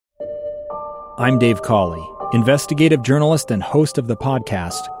I'm Dave Cawley, investigative journalist and host of the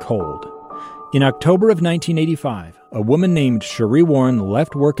podcast Cold. In October of 1985, a woman named Sheree Warren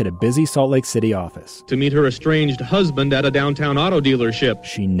left work at a busy Salt Lake City office to meet her estranged husband at a downtown auto dealership.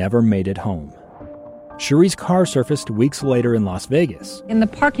 She never made it home. Sheree's car surfaced weeks later in Las Vegas. In the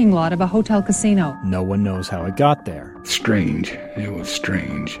parking lot of a hotel casino. No one knows how it got there. Strange. It was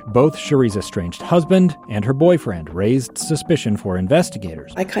strange. Both Sheree's estranged husband and her boyfriend raised suspicion for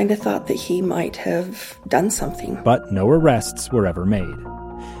investigators. I kind of thought that he might have done something. But no arrests were ever made.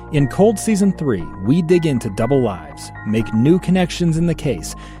 In Cold Season 3, we dig into double lives, make new connections in the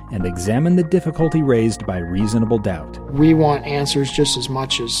case, and examine the difficulty raised by reasonable doubt. We want answers just as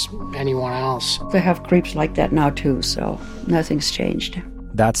much as anyone else. They have creeps like that now too, so nothing's changed.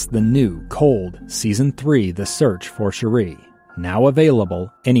 That's the new Cold Season 3, The Search for Sheree, now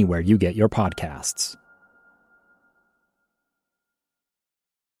available anywhere you get your podcasts.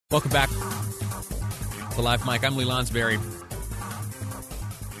 Welcome back to Live Mike. I'm Lee Lonsberry.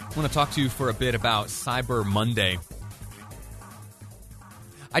 I want to talk to you for a bit about Cyber Monday.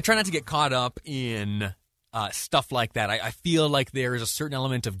 I try not to get caught up in stuff like that. I feel like there is a certain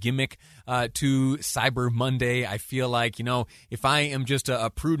element of gimmick to Cyber Monday. I feel like, if I am just a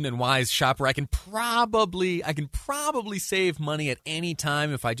prudent and wise shopper, I can probably save money at any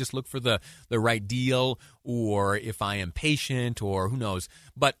time if I just look for the right deal, or if I am patient, or who knows.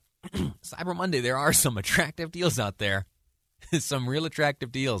 But Cyber Monday, there are some attractive deals out there. Some real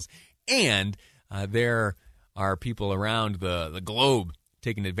attractive deals. And there are people around the globe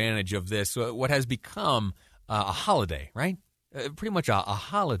taking advantage of this. What has become a holiday, right? Pretty much a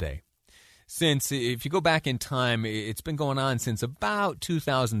holiday. Since, if you go back in time, it's been going on since about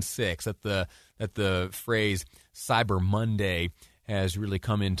 2006 that the phrase Cyber Monday has really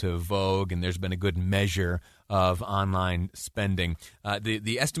come into vogue, and there's been a good measure of online spending.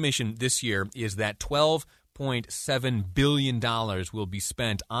 The estimation this year is that $12.7 billion will be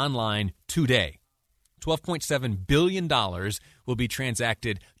spent online today. $12.7 billion will be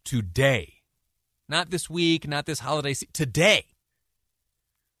transacted today. Not this week, not this holiday season, today.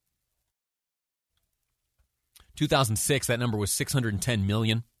 2006, that number was $610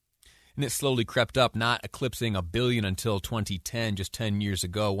 million. And it slowly crept up, not eclipsing $1 billion until 2010, just 10 years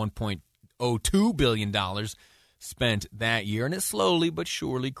ago. $1.02 billion spent that year. And it slowly but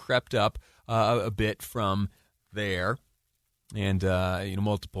surely crept up a bit from there, and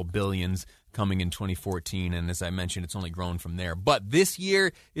multiple billions coming in 2014, and as I mentioned, it's only grown from there. But this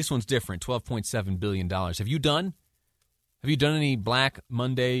year, this one's different. $12.7 billion. Have you done any Black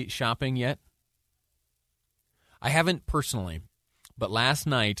Monday shopping yet? I haven't personally, but last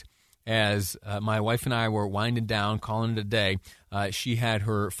night, as my wife and I were winding down, calling it a day, she had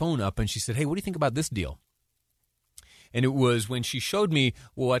her phone up and she said, "Hey, what do you think about this deal?" And it was when she showed me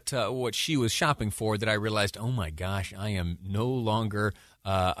what she was shopping for that I realized, oh my gosh, I am no longer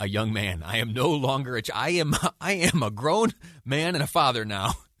a young man. I am no longer I am a grown man and a father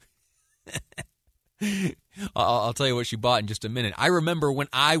now. I'll tell you what she bought in just a minute. I remember when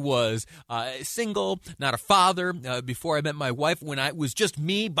I was single, not a father, before I met my wife, when I was just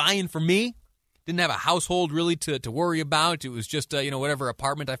me buying for me. Didn't have a household really to worry about. It was just whatever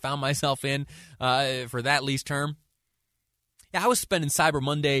apartment I found myself in for that lease term. Yeah, I was spending Cyber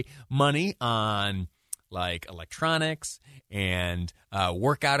Monday money on like electronics and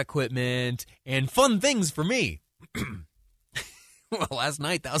workout equipment and fun things for me. Well, last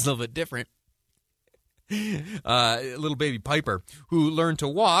night that was a little bit different. Little baby Piper, who learned to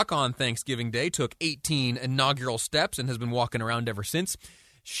walk on Thanksgiving Day, took 18 inaugural steps and has been walking around ever since.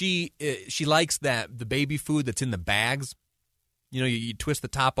 She likes the baby food that's in the bags. You twist the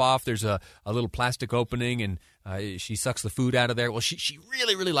top off. There's a little plastic opening, and she sucks the food out of there. Well, she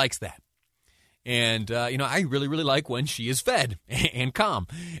really, really likes that. And, I really, really like when she is fed and calm.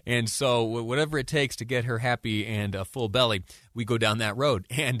 And so whatever it takes to get her happy and a full belly, we go down that road.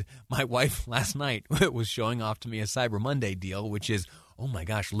 And my wife last night was showing off to me a Cyber Monday deal, which is, oh, my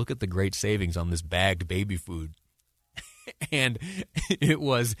gosh, look at the great savings on this bagged baby food. And it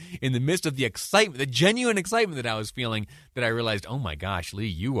was in the midst of the excitement, the genuine excitement that I was feeling, that I realized, oh my gosh, Lee,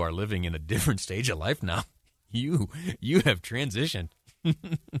 you are living in a different stage of life now. You have transitioned.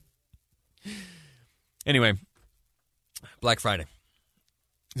 Anyway, Black Friday.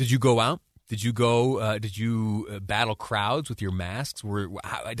 Did you go out? Did you go? Did you battle crowds with your masks?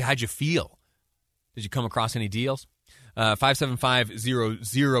 How'd you feel? Did you come across any deals?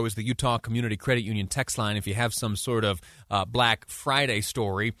 57500 is the Utah Community Credit Union text line. If you have some sort of Black Friday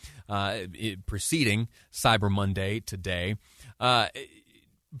story preceding Cyber Monday today.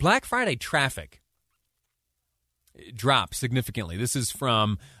 Black Friday traffic dropped significantly. This is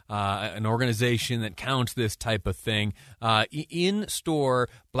from an organization that counts this type of thing. In-store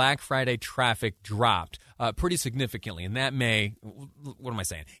Black Friday traffic dropped pretty significantly, and that what am I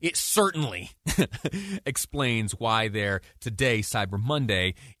saying? It certainly explains why today, Cyber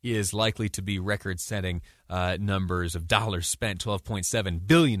Monday, is likely to be record-setting numbers of dollars spent, 12.7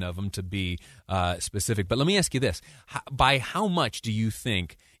 billion of them to be specific. But let me ask you this. By how much do you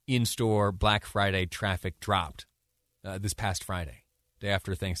think in-store Black Friday traffic dropped this past Friday, day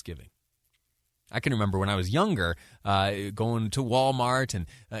after Thanksgiving? I can remember when I was younger going to Walmart and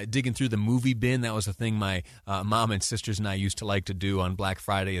digging through the movie bin. That was a thing my mom and sisters and I used to like to do on Black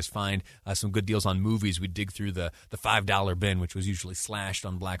Friday, is find some good deals on movies. We'd dig through the $5 bin, which was usually slashed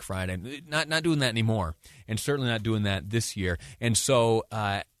on Black Friday. Not doing that anymore, and certainly not doing that this year. And so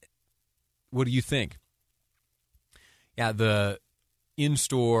what do you think? Yeah, the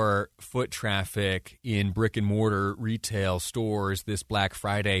in-store foot traffic in brick-and-mortar retail stores this Black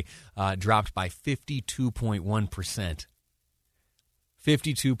Friday dropped by 52.1%.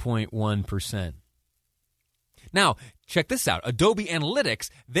 52.1%. Now, check this out. Adobe Analytics,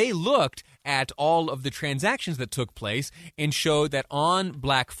 they looked at all of the transactions that took place and showed that on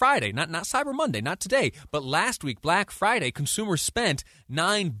Black Friday, not Cyber Monday, not today, but last week, Black Friday, consumers spent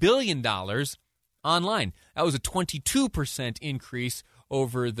 $9 billion online. That was a 22% increase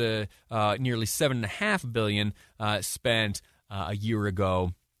over the nearly $7.5 billion spent a year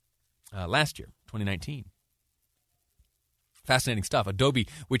ago, last year, 2019. Fascinating stuff. Adobe,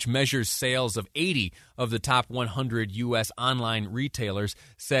 which measures sales of 80 of the top 100 U.S. online retailers,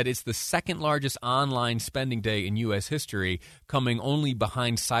 said it's the second largest online spending day in U.S. history, coming only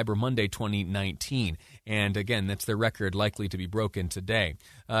behind Cyber Monday 2019. And again, that's their record, likely to be broken today.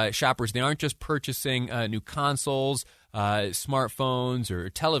 Shoppers, they aren't just purchasing new consoles, smartphones,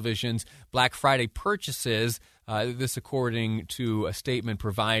 or televisions. Black Friday purchases, this according to a statement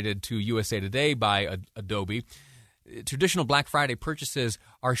provided to USA Today by Adobe, traditional Black Friday purchases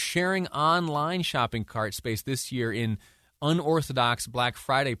are sharing online shopping cart space this year in unorthodox Black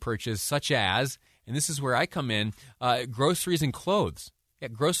Friday purchases such as, and this is where I come in, groceries and clothes. Yeah,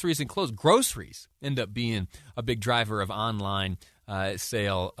 groceries and clothes. Groceries end up being a big driver of online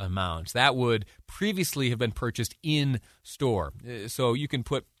sale amounts. That would previously have been purchased in store. So you can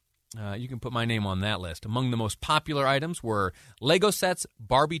put my name on that list. Among the most popular items were Lego sets,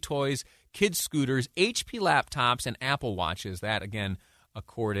 Barbie toys, kids' scooters, HP laptops, and Apple Watches. That, again,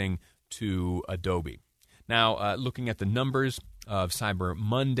 according to Adobe. Now, looking at the numbers of Cyber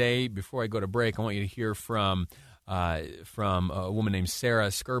Monday, before I go to break, I want you to hear from a woman named Sarah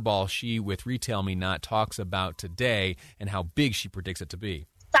Skirball. She, with Retail Me Not, talks about today and how big she predicts it to be.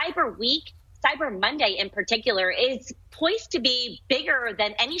 Cyber Week, Cyber Monday in particular, is poised to be bigger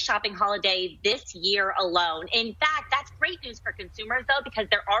than any shopping holiday this year alone. In fact, that's great news for consumers, though, because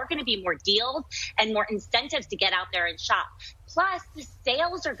there are going to be more deals and more incentives to get out there and shop. Plus, the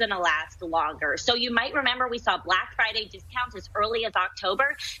sales are going to last longer. So you might remember we saw Black Friday discounts as early as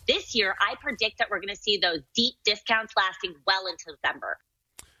October. This year, I predict that we're going to see those deep discounts lasting well into December.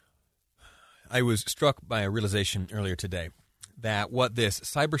 I was struck by a realization earlier today that what this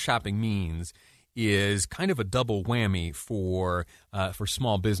cyber shopping means is kind of a double whammy for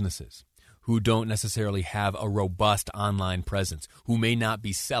small businesses who don't necessarily have a robust online presence, who may not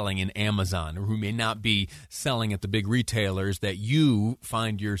be selling in Amazon, or who may not be selling at the big retailers that you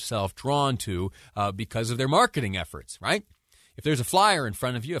find yourself drawn to because of their marketing efforts, right? If there's a flyer in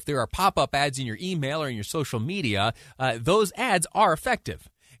front of you, if there are pop-up ads in your email or in your social media, those ads are effective.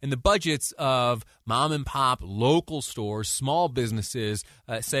 And the budgets of mom-and-pop local stores, small businesses,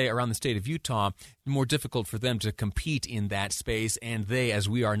 say around the state of Utah, more difficult for them to compete in that space. And they, as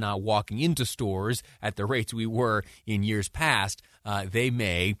we are now walking into stores at the rates we were in years past, they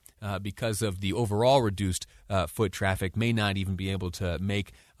may, because of the overall reduced foot traffic, may not even be able to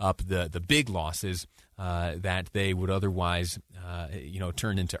make up the big losses that they would otherwise,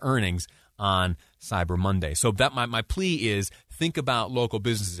 turn into earnings on Cyber Monday. So that my plea is, think about local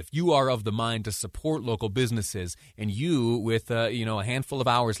businesses. If you are of the mind to support local businesses, and you, with a handful of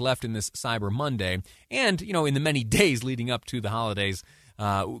hours left in this Cyber Monday, and in the many days leading up to the holidays,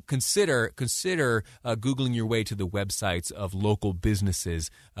 consider Googling your way to the websites of local businesses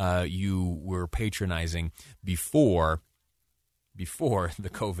you were patronizing before the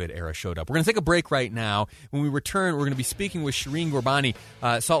COVID era showed up. We're going to take a break right now. When we return, we're going to be speaking with Shireen Ghorbani,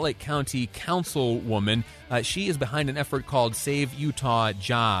 Salt Lake County Councilwoman. She is behind an effort called Save Utah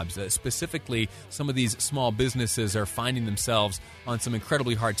Jobs. Specifically, some of these small businesses are finding themselves on some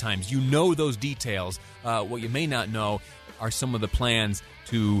incredibly hard times. You know those details. What you may not know are some of the plans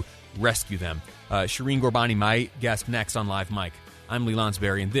to rescue them. Shireen Ghorbani, my guest next on Live Mike. I'm Lee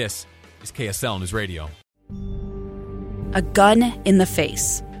Lonsberry, and this is KSL News Radio. A gun in the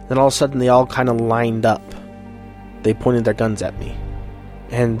face. Then all of a sudden, they all kind of lined up. They pointed their guns at me.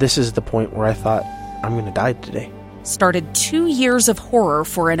 And this is the point where I thought, I'm going to die today. Started 2 years of horror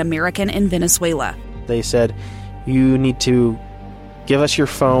for an American in Venezuela. They said, you need to give us your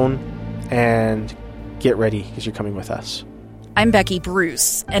phone and get ready because you're coming with us. I'm Becky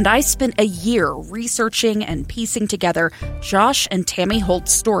Bruce, and I spent a year researching and piecing together Josh and Tammy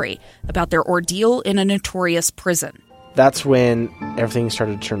Holt's story about their ordeal in a notorious prison. That's when everything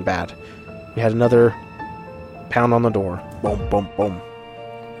started to turn bad. We had another pound on the door. Boom, boom, boom.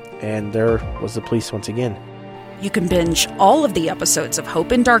 And there was the police once again. You can binge all of the episodes of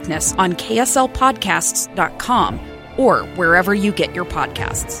Hope in Darkness on KSLpodcasts.com or wherever you get your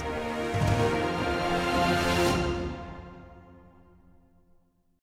podcasts.